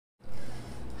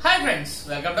Friends,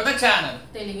 welcome to the channel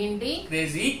తెలుగింటి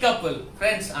crazy couple.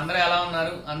 Friends, అందరూ ఎలా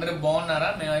ఉన్నారు? అందరూ బాగున్నారా?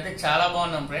 మేమైతే చాలా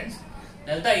బాగున్నాం ఫ్రెండ్స్.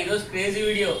 వెళ్తా ఈరోజు క్రేజీ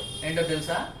వీడియో ఏంటో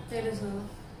తెలుసా? తెలుసు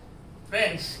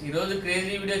ఫ్రెండ్స్, ఈరోజు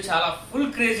క్రేజీ వీడియో చాలా ఫుల్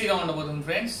క్రేజీగా ఉండబోతుంది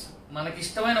ఫ్రెండ్స్. మనకి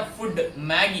ఇష్టమైన ఫుడ్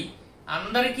మ్యాగీ,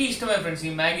 అందరికీ ఇష్టమే ఫ్రెండ్స్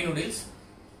ఈ మ్యాగీ నూడిల్స్.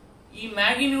 ఈ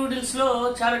మ్యాగీ నూడిల్స్ లో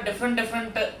చాలా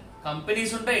డిఫరెంట్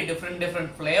కంపెనీస్ ఉంటాయి,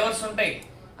 డిఫరెంట్ ఫ్లేవర్స్ ఉంటాయి,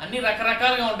 అన్ని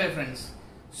రకరకాలుగా ఉంటాయి ఫ్రెండ్స్.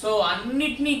 సో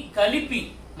అన్నిటినీ కలిపి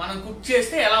మనం కుక్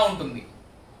చేస్తే ఎలా ఉంటుంది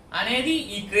అనేది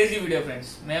ఈ క్రేజీ వీడియో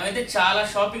ఫ్రెండ్స్. మేమైతే చాలా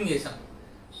షాపింగ్ చేసాం.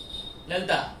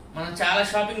 లలిత, మనం చాలా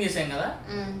షాపింగ్ చేసాం కదా,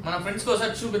 మన ఫ్రెండ్స్ కి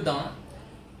ఒకసారి చూపిద్దామా?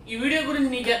 ఈ వీడియో గురించి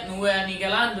నీకు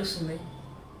ఎలా అనిపిస్తుంది?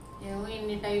 ఏమో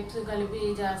ఇన్ని టైప్స్ కలిపి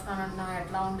చేస్తానంటున్నా,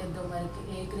 ఎట్లా ఉండిద్దో మరి,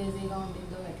 ఏ క్రేజీగా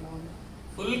ఉండిద్దో, ఎట్లా ఉండదు.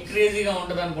 ఫుల్ క్రేజీగా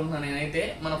ఉంటది అనుకుంటున్నాను నేనైతే.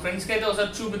 మన ఫ్రెండ్స్ కి అయితే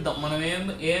ఒకసారి చూపిద్దాం మనం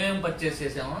ఏమేం పర్చేస్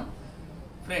చేసామో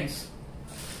ఫ్రెండ్స్.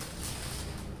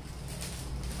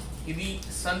 ఇది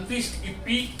సన్ఫీస్ట్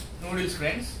ఇప్పి నూడిల్స్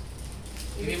ఫ్రెండ్స్.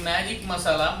 ఇది మ్యాజిక్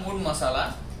మసాలా, 3 మసాలా.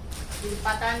 ఇది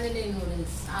పతాంజలి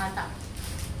నూడిల్స్ ఆట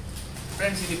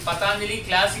ఫ్రెండ్స్. ఇది Patanjali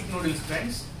classic noodles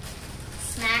friends.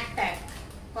 Snack ట్యాక్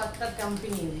కొత్త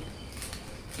కంపెనీ.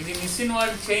 ఇది మిస్సిన్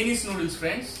వరల్డ్ చైనీస్ నూడిల్స్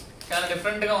ఫ్రెండ్స్. చాలా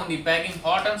డిఫరెంట్ గా ఉంది ప్యాకింగ్,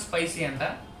 హాట్ అండ్ స్పైసీ అంట.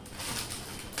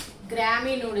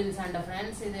 గ్రామీ నూడిల్స్ అంట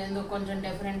ఫ్రెండ్స్. ఇది ఎందుకు కొంచెం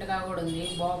డిఫరెంట్ గా కూడా ఉంది,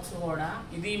 బాక్స్ కూడా.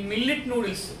 ఇది మిల్లెట్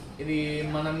నూడిల్స్. ఇది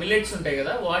మన మిల్లెట్స్ ఉంటాయి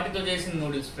కదా, వాటితో చేసిన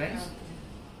నూడిల్స్ ఫ్రెండ్స్.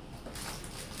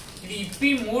 ఇది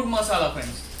ఇప్పి 3 మసాలా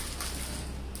ఫ్రెండ్స్.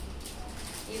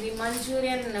 ఇది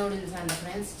మంచూరియన్ నూడిల్స్ అంట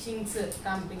ఫ్రెండ్స్, చింగ్స్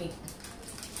కంపెనీ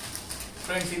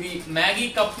ఫ్రెండ్స్. ఇది మ్యాగీ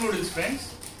కప్ నూడిల్స్ ఫ్రెండ్స్.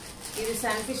 ఇది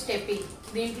సన్ఫిస్ట్ ఎపి,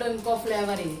 దీంట్లో ఇంకో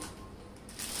ఫ్లేవర్.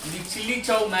 ఇది చిల్లీ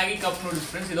చౌ మ్యాగీ కప్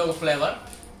నూడిల్స్ ఫ్రెండ్స్. ఇది ఒక ఫ్లేవర్.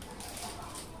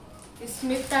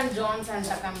 స్మిత్ అండ్ జాన్స్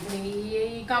అంట కంపెనీ.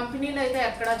 ఈ కంపెనీలో అయితే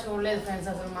ఎక్కడా చూడలేదు ఫ్రెండ్స్.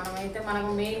 అసలు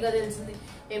మనకు మెయిన్ గా తెలిసింది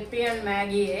ఎప్పి అండ్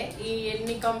మ్యాగీయే. ఈ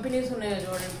ఎన్ని కంపెనీస్ ఉన్నాయో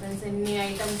చూడండి ఫ్రెండ్స్, ఎన్ని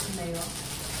ఐటమ్స్ ఉన్నాయో.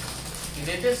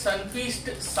 ఇదైతే Sunfeast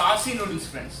sassy noodles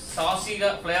friends. సాసీగా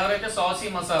flavour అయితే సాసీ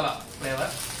మసాలా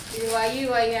ఫ్లేవర్. ఇది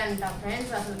వై అంట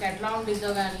ఫ్రెండ్స్. అసలు ఎట్లా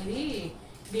ఉండిద్దో కానీ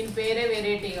దీని పేరే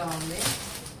వెరైటీగా ఉంది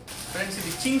ఫ్రెండ్స్.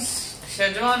 ఇది Ching's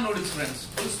schezwan noodles friends.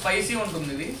 Full spicy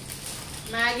ఉంటుంది ఇది.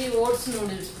 Maggi oats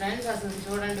noodles friends. అసలు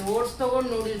చూడండి, ఓట్స్ తో కూడా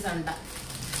నూడిల్స్ అంట.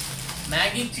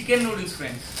 Maggi chicken noodles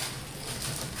friends.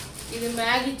 ఇది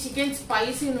మ్యాగీ చికెన్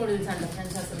స్పైసీ నూడిల్స్ అంట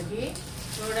ఫ్రెండ్స్. అసలుకి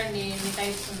చూడండి ఎన్ని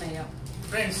టైప్స్ ఉన్నాయో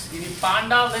ఫ్రెండ్స్. ఇది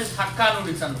పాండా వెజ్ హక్కా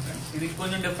నూడిల్స్ అంట ఫ్రెండ్స్. ఇది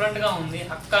కొంచెం డిఫరెంట్ గా ఉంది,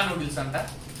 హక్కా నూడిల్స్ అంట.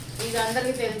 ఇది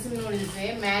అందరికి తెలిసిన నూడిల్సే,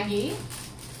 మ్యాగీ.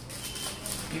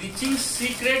 ఇది Ching's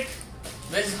secret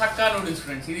veg hakka noodles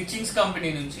friends. ఇది చింగ్స్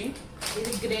కంపెనీ నుంచి.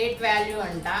 ఇది గ్రేట్ వాల్యూ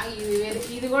అంట.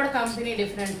 ఇది కూడా కంపెనీ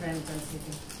డిఫరెంట్ ఫ్రెండ్స్.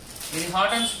 ఇది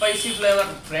hot and spicy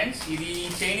flavour friends. ఇది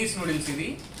చైనీస్ నూడిల్స్.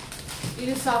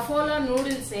 ఇది సఫోలా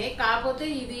నూడిల్సే, కాకపోతే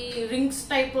ఇది రింగ్స్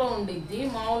టైప్ లో ఉండిద్ది,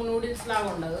 మామూలు నూడిల్స్ లాగా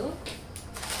ఉండదు.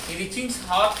 ఇది Ching's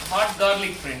hot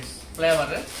garlic friends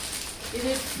flavour.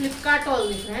 ఇది ఫ్లిప్కార్ట్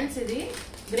వాళ్ళది ఫ్రెండ్స్. ఇది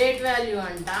గ్రేట్ వాల్యూ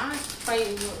అంట,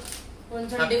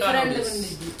 కొంచెం డిఫరెంట్ గా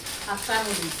ఉండిద్ది, హక్కా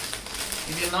నూడిల్స్.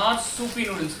 ఇది నాట్ సూపీ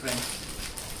నూడిల్స్ ఫ్రెండ్స్.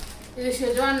 ఇది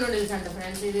షెజ్వాన్ నూడిల్స్ అంట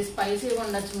ఫ్రెండ్స్. ఇది స్పైసీగా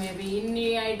ఉండొచ్చు మేబీ. ఇన్ని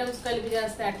ఐటమ్స్ కలిపి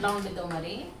చేస్తే ఎట్లా ఉండిద్దో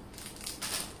మరి.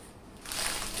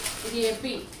 ఇది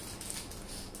ఎపి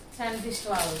సన్ఫిస్ట్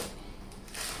వాళ్ళది.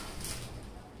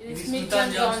 ఇది Smith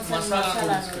and Johne's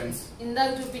masala noodles. ఇందాక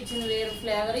చూపించిన వేరు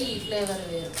ఫ్లేవర్, ఈ ఫ్లేవర్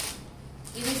వేరు.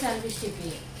 ఇది సన్ఫిస్ట్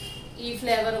ఎపి, ఈ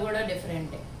ఫ్లేవర్ కూడా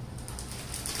డిఫరెంట్.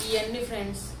 ఇవన్నీ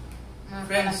ఫ్రెండ్స్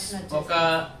ఒక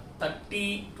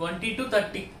 20 to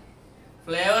 30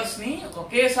 ఫ్లేవర్స్ ని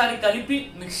ఒకేసారి కలిపి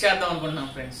మిక్స్ చేద్దాం అనుకుంటున్నాం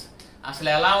ఫ్రెండ్స్. అసలు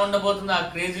ఎలా ఉండబోతుందో ఆ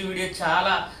క్రేజీ వీడియో,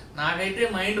 చాలా నాకైతే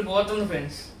మైండ్ పోతుంది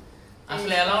ఫ్రెండ్స్.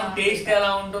 అసలు టేస్ట్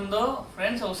ఎలా ఉంటుందో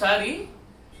ఫ్రెండ్స్, ఒకసారి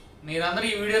మీరందరూ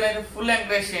ఈ వీడియోని అయితే ఫుల్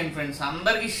ఎంకరేజ్ చేయండి ఫ్రెండ్స్.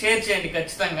 అందరికి షేర్ చేయండి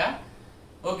ఖచ్చితంగా.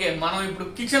 ఓకే, మనం ఇప్పుడు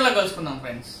కిచెన్ లో కలుసుకుందాం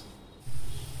ఫ్రెండ్స్.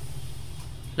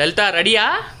 లలిత, రెడీయా?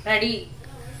 రెడీ,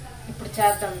 ఇప్పుడు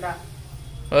చేద్దాం రా.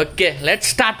 Okay,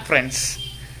 let's start friends.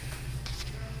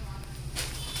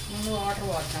 ముందు వాటర్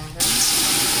పోద్దాం.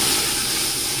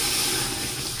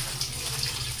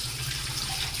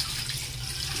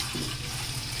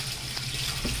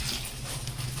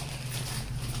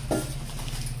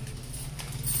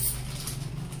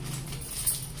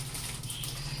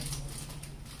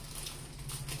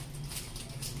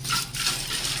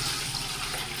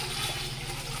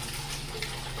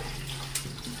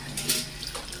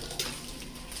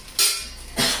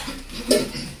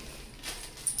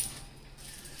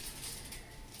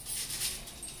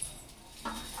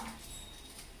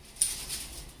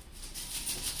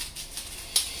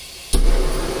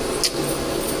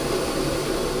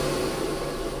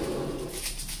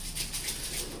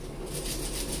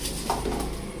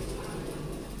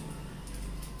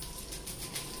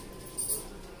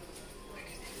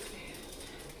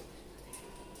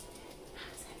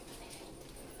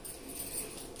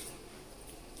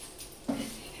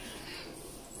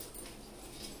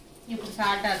 ఇప్పుడు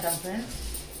స్టార్ట్ చేద్దాం ఫ్రెండ్స్.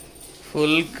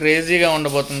 ఫుల్ క్రేజీగా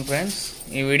ఉండబోతుంది ఫ్రెండ్స్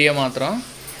ఈ వీడియో మాత్రం.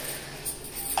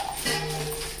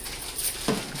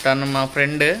 తను మా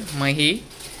ఫ్రెండ్ మహి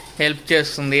హెల్ప్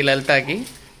చేస్తుంది లలితకి.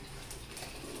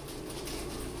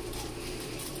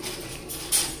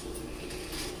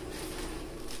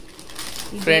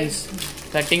 ఫ్రెండ్స్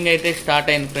కటింగ్ అయితే స్టార్ట్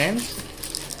అయింది ఫ్రెండ్స్.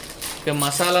 ఇక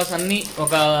మసాలాస్ అన్నీ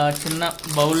ఒక చిన్న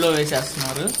బౌల్లో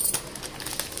వేసేస్తున్నారు.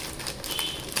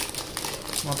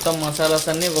 మొత్తం మసాలాస్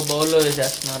అన్నీ ఒక బౌల్లో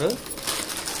వేసేస్తున్నారు.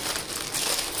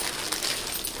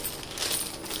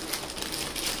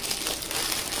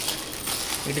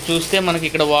 ఇటు చూస్తే మనకి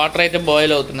ఇక్కడ వాటర్ అయితే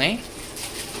బాయిల్ అవుతున్నాయి.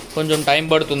 కొంచెం టైం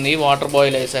పడుతుంది వాటర్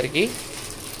బాయిల్ అయ్యేసరికి.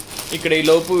 ఇక్కడ ఈ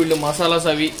లోపు వీళ్ళు మసాలాస్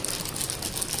అవి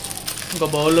ఒక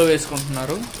బౌల్లో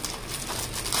వేసుకుంటున్నారు.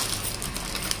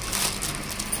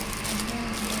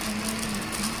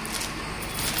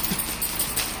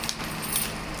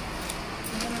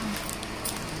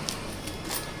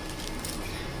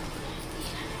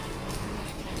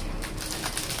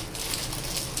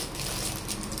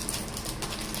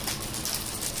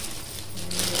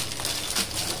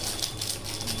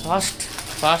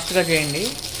 ఫాస్ట్గా చేయండి.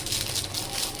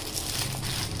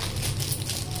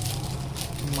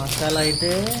 మసాలా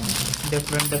అయితే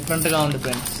డిఫరెంట్గా ఉంది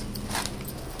ఫ్రెండ్స్.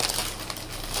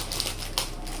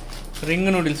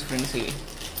 రింగ్ నూడిల్స్ ఫ్రెండ్స్ ఇవి.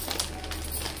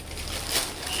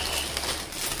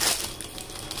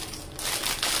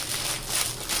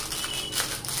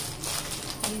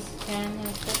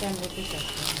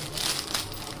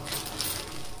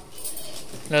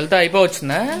 లలిత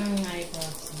అయిపోవచ్చిందా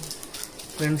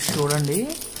ఫ్రెండ్స్? చూడండి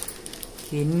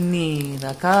ఎన్ని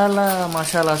రకాల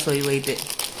మసాలాస్ ఇవైతే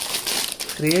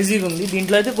క్రేజీగా ఉంది.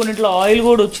 దీంట్లో అయితే కొన్నిట్లో ఆయిల్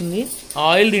కూడా వచ్చింది.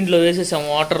 ఆయిల్ దీంట్లో వేసేసాం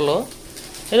వాటర్లో.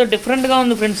 ఏదో డిఫరెంట్గా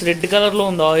ఉంది ఫ్రెండ్స్. రెడ్ కలర్లో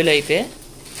ఉంది ఆయిల్ అయితే.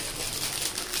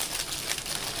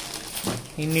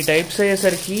 ఇన్ని టైప్స్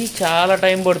అయ్యేసరికి చాలా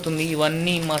టైం పడుతుంది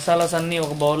ఇవన్నీ మసాలాస్ అన్నీ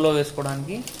ఒక బౌల్లో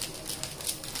వేసుకోవడానికి.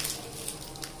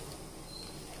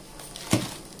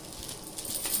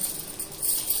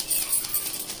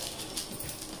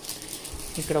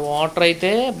 ఇక్కడ వాటర్ అయితే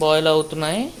బాయిల్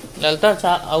అవుతున్నాయి. లలిత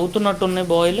అవుతున్నట్టున్నాయి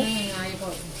బాయిల్.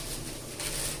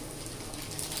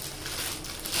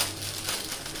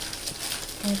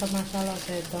 ఇంకా మసాలాస్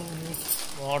వేద్దామండి.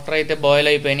 వాటర్ అయితే బాయిల్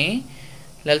అయిపోయినాయి.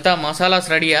 లలిత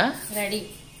మసాలాస్ రెడీయా? రెడీ.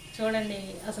 చూడండి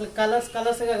అసలు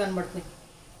కలర్స్గా కనబడుతున్నాయి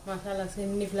మసాలాస్.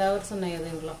 ఎన్ని ఫ్లేవర్స్ ఉన్నాయి కదా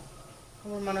దీంట్లో.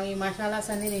 ఇప్పుడు మనం ఈ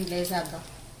మసాలాస్ అన్ని దీంట్లో వేసేద్దాం.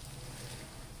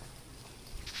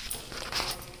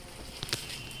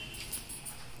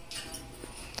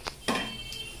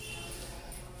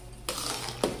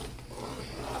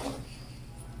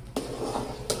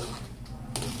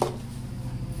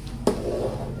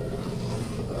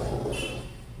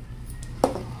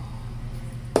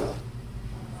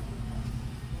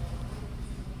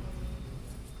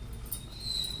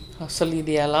 అసలు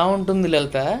ఇది ఎలా ఉంటుంది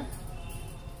లలిత?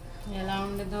 ఎలా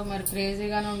ఉండిద్దో మరి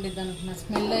క్రేజీగానే ఉండిద్ది అనుకున్నా.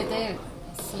 స్మెల్ అయితే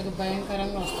అసలు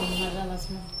భయంకరంగా వస్తుంది masala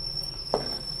smell.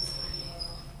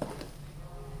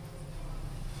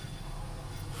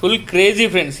 Full crazy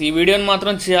friends. ఈ వీడియోని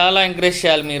మాత్రం చాలా ఎంకరేజ్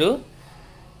చేయాలి మీరు.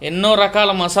 ఎన్నో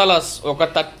రకాల మసాలాస్, ఒక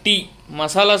 30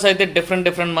 మసాలాస్ అయితే డిఫరెంట్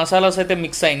మసాలాస్ అయితే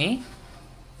మిక్స్ అయినాయి.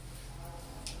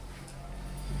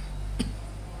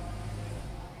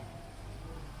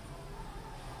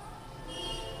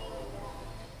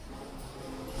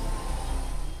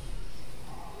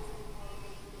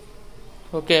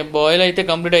 ఓకే బాయిల్ అయితే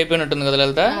కంప్లీట్ అయిపోయినట్టుంది కదా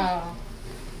లలిత?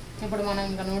 ఇప్పుడు మనం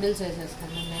ఇంకా నూడిల్స్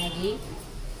వేసేసుకున్నాం. మ్యాగీ,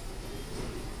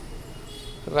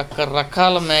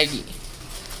 రకరకాల మ్యాగీ.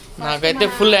 నాకైతే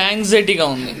ఫుల్ యాంగ్జైటీగా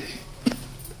ఉంది.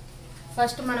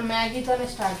 ఫస్ట్ మనం మ్యాగీతోనే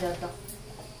స్టార్ట్ చేద్దాం.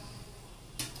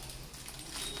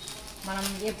 మనం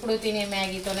ఎప్పుడు తినే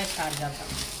మ్యాగీతోనే స్టార్ట్ చేద్దాం.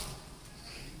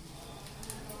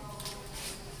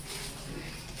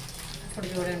 ఇప్పుడు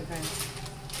చూడండి ఫ్రెండ్స్,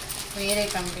 వేరే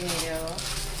కంపెనీ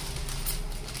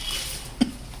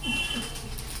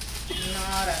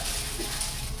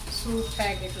సూప్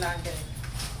ప్యాకెట్ లాంటిది.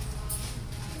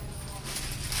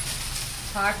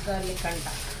 హాట్ గార్లిక్ అంట.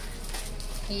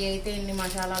 ఇవి అయితే ఇన్ని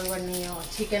మసాలాలు పడినాయో.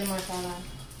 చికెన్ మసాలా,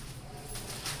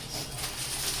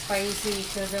 స్పైసీ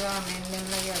చెదగా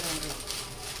ఉన్నాయి కదండి.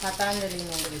 పతాంజలి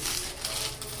నూడిల్స్,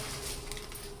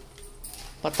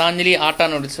 పతాంజలి ఆటా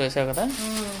నూడిల్స్ వేసావు కదా.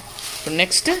 ఇప్పుడు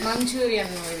నెక్స్ట్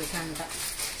మంచూరియన్ నూడిల్స్ అంట.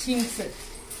 Ching's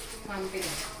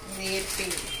company. ఇది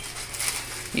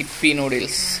ఇప్పి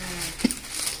నూడిల్స్.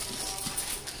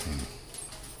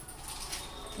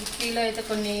 ఇప్పీలో అయితే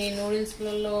కొన్ని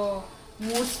నూడిల్స్లలో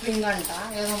మూడ్ స్వింగ్ అంట.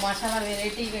 ఏదో మసాలా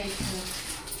వెరైటీగా ఇచ్చింది.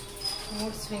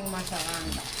 మూడ్ స్వింగ్ మసాలా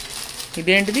అంట.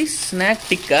 ఇదేంటిది? స్నాక్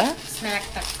టిక్కా. స్నాక్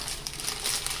టక్.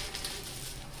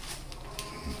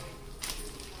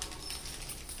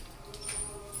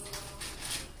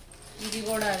 ఇది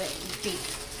కూడా అదే ఇప్పి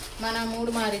మనం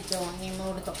 3 మారిద్దాం ఈ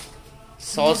 3తో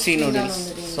సాసీ నూడిల్స్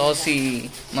సాసీ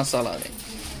మసాలా అదే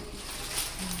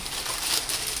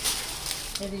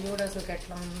ఇది చూడ అసలు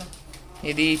ఎట్లా ఉందో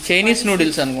ఇది చైనీస్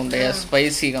నూడిల్స్ అనుకుంటా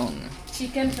స్పైసీగా ఉంది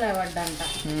చికెన్ ఫ్లేవర్డ్ అంట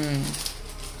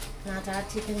నా చాట్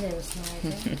చికెన్ చేస్తున్నా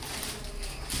అయితే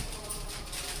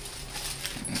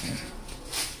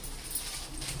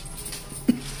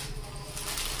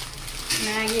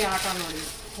మ్యాగీ ఆటా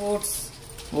నూడిల్స్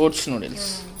ఓట్స్ నూడిల్స్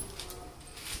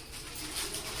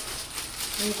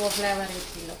ఇంకో ఫ్లేవర్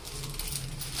ఇచ్చిలో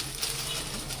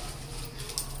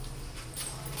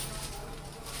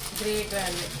గ్రేట్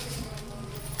వాల్యూ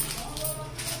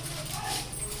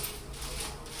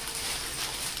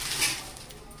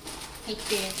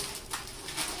ఇట్టే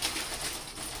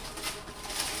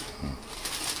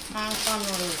హక్కా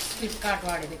నూడిల్స్ ఫ్లిప్కార్ట్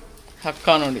వాడిది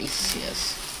hakka noodles yes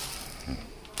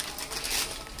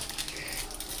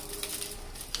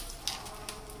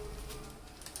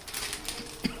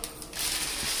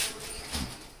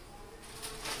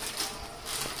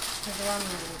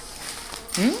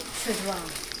Shezwan.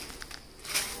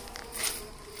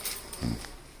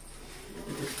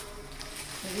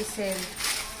 Maybe same.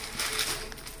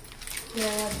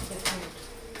 Yeah, different.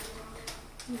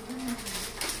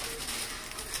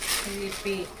 VP.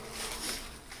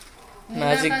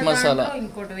 Magic masala.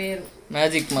 ఇంకోటి వేరు.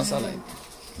 Magic masala.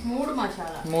 3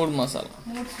 మసాలా. 3 మసాలా.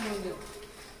 3 స్పూన్లు.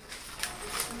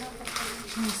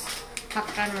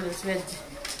 Hakka noodles veg.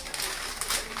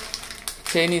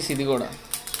 చైనీస్ ఇది కూడా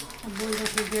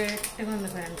గట్టిగా ఉంది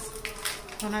ఫ్రెండ్స్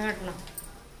కొనగట్ల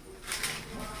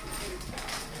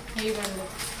ఇవ్వండి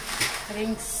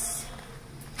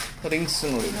రింగ్స్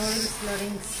నూడిల్స్లో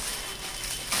రింగ్స్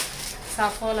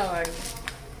సఫోలా వాడి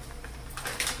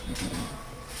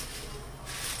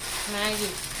Maggi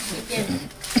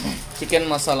chicken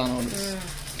masala noodles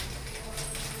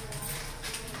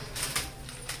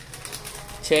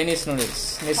Chinese noodles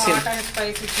hot and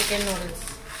spicy chicken noodles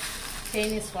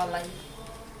Chinese వాళ్ళ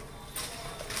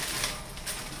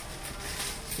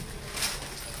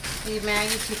ఈ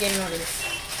మ్యాగీ చికెన్ నూడిల్స్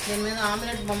దీని మీద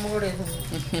ఆమ్లెట్ బొమ్మ కూడా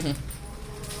వేసింది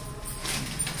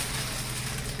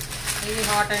ఇది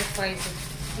హాట్ అండ్ స్పైసీ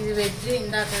ఇది వెజ్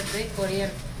ఇందాకది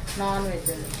కొరియన్ నాన్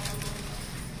వెజ్ అది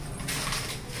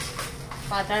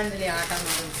పతంజలి ఆటా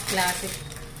నూడిల్స్ క్లాసిక్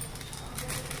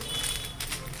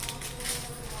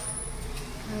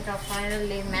ఇంకా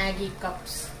ఫైనల్లీ మ్యాగీ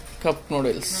కప్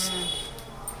నూడిల్స్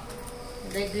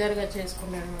రెగ్యులర్గా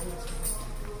చేసుకున్నాను నూడిల్స్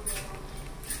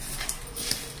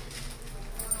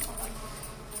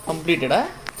కంప్లీటెడా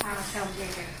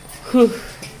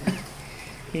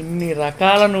ఇన్ని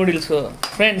రకాల నూడిల్స్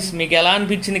ఫ్రెండ్స్ మీకు ఎలా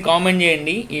అనిపించింది కామెంట్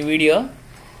చేయండి ఈ వీడియో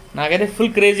నాకైతే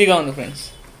ఫుల్ క్రేజీగా ఉంది ఫ్రెండ్స్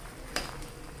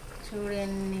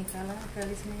చూడండి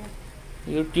కలిసి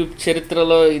యూట్యూబ్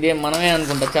చరిత్రలో ఇదే మనమే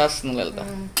అనుకుంటా చేస్తుంది లలిత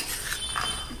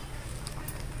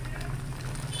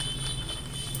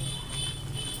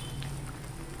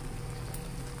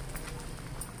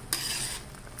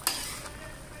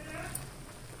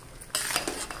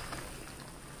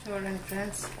చూడండి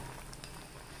ఫ్రెండ్స్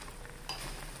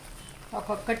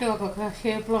ఒక్కొక్కటి ఒక్కొక్క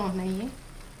షేప్లో ఉన్నాయి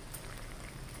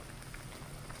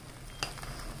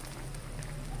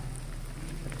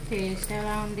టేస్ట్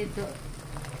ఎలా ఉండిద్దో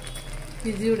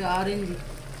ఇది చూడు ఆరెంజ్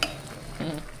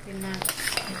తిన్నాక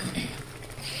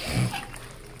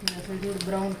అసలు చూడు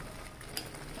brown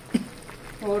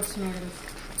oats noodles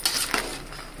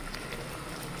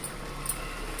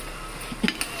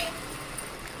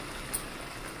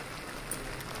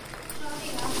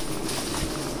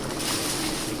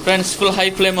friends full high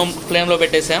ఫ్లేమ్లో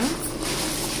పెట్టేసాం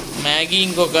మ్యాగీ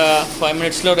ఇంకొక 5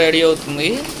 minutesలో రెడీ అవుతుంది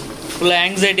ఫుల్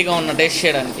యాంగ్జైటీగా ఉన్న టేస్ట్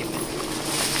చేయడానికి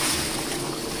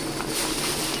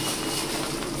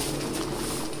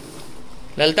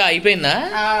లలిత అయిపోయిందా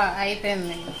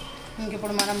అయిపోయింది ఇంక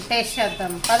ఇప్పుడు మనం టేస్ట్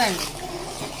చేద్దాం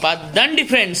పదండి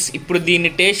ఫ్రెండ్స్ ఇప్పుడు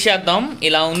దీన్ని టేస్ట్ చేద్దాం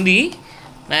ఇలా ఉంది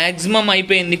మ్యాక్సిమం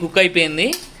అయిపోయింది కుక్ అయిపోయింది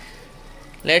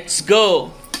let's go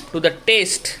to the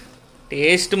taste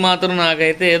మాత్రం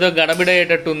నాకైతే ఏదో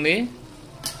గడబిడయ్యేటట్టు ఉంది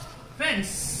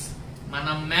ఫ్రెండ్స్ మన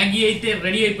మ్యాగీ అయితే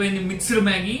రెడీ అయిపోయింది మిక్స్డ్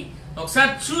మ్యాగీ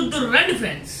ఒకసారి చూద్దాం రండి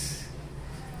ఫ్రెండ్స్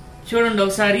చూడండి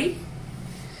ఒకసారి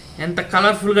ఎంత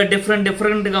కలర్ఫుల్గా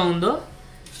డిఫరెంట్గా ఉందో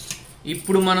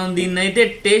ఇప్పుడు మనం దీన్ని అయితే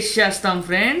టేస్ట్ చేస్తాం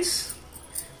ఫ్రెండ్స్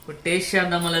ఇప్పుడు టేస్ట్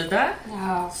చేద్దాం లలిత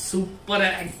సూపర్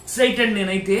ఎక్సైటెడ్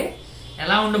నేనైతే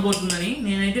ఎలా ఉండబోతుందని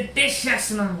నేనైతే టేస్ట్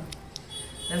చేస్తున్నాను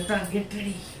లలిత గెట్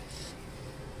రెడీ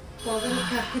పొగలు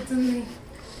కక్కుతుంది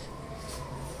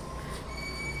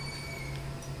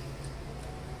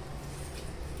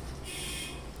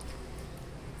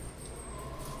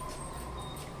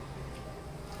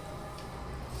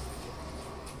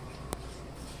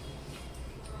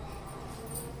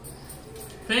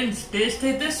ఫ్రెండ్స్ టేస్ట్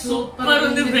అయితే సూపర్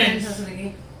ఉంది ఫ్రెండ్స్, అసలు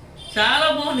చాలా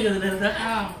బాగుంది కదా లలిత.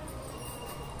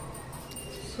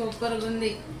 సూపర్ గా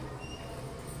ఉంది.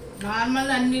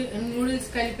 నార్మల్ అన్ని నూడిల్స్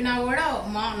కలిపినా కూడా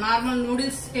నార్మల్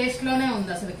నూడిల్స్ టేస్ట్ లోనే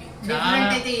ఉంది అసలు.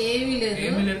 డిఫరెంట్ అయితే ఏమీ లేదు.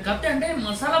 కాకపోతే అంటే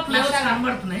మసాలా ఫ్లేవర్స్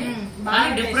కనబడుతున్నాయి,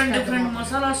 డిఫరెంట్ డిఫరెంట్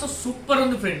మసాలాస్ సూపర్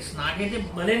ఉంది ఫ్రెండ్స్. నాకైతే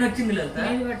భలే నచ్చింది లలిత.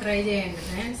 మీరు కూడా ట్రై చేయండి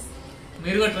ఫ్రెండ్స్,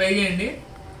 మీరు కూడా ట్రై చేయండి.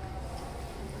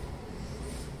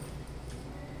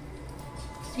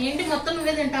 ఏంటి మొత్తం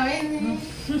నువ్వే తింటావే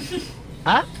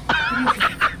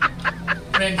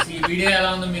ఫ్రెండ్స్? ఈ వీడియో ఎలా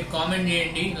ఉందో మీరు కామెంట్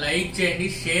చేయండి, లైక్ చేయండి,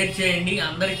 షేర్ చేయండి.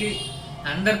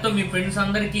 అందరితో మీ ఫ్రెండ్స్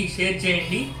అందరికి షేర్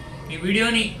చేయండి. ఈ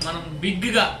వీడియోని మనం బిగ్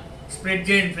గా స్ప్రెడ్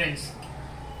చేయండి ఫ్రెండ్స్.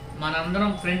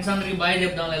 మనందరం ఫ్రెండ్స్ అందరికి బాయ్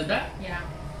చెప్దాం లలిత. Yeah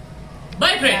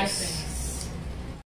bye friends.